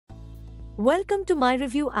Welcome to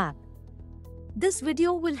MyRevue app. This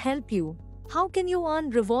video will help you. How can you earn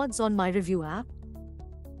rewards on MyRevue app?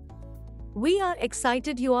 We are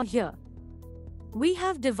excited you are here. We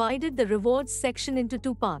have divided the rewards section into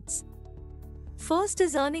two parts. First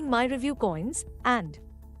is earning MyRevue coins, and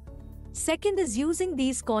second is using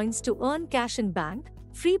these coins to earn cash in bank,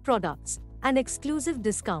 free products, and exclusive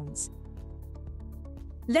discounts.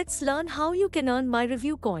 Let's learn how you can earn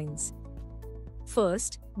MyRevue coins.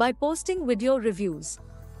 First, by posting video reviews.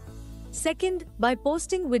 Second, by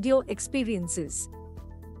posting video experiences.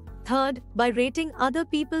 Third, by rating other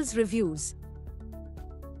people's reviews.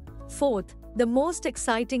 Fourth, the most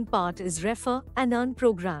exciting part is Refer and Earn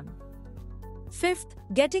program. Fifth,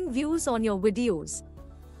 getting views on your videos.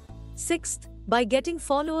 Sixth, by getting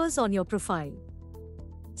followers on your profile.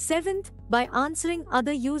 Seventh, by answering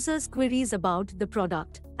other users' queries about the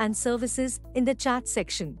product and services in the chat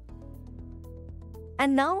section.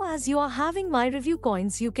 And now, as you are having MyRevue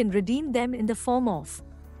coins, you can redeem them in the form of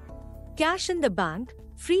cash in the bank,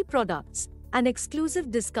 free products, and exclusive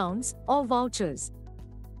discounts or vouchers.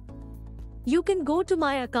 You can go to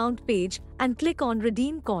my account page and click on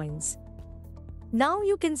Redeem Coins. Now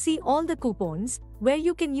you can see all the coupons where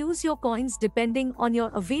you can use your coins depending on your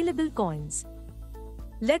available coins.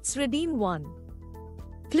 Let's redeem one.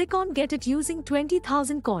 Click on Get It using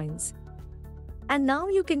 20,000 coins. And now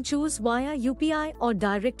you can choose via UPI or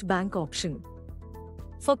direct bank option.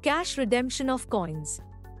 For cash redemption of coins,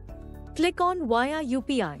 click on Via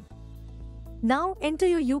UPI. Now enter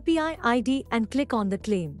your UPI ID and click on the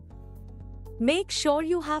claim. Make sure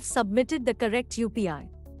you have submitted the correct UPI.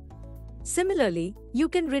 Similarly, you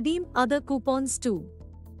can redeem other coupons too.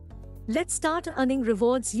 Let's start earning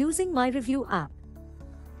rewards using MyRevue app.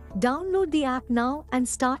 Download the app now and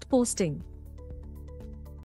start posting.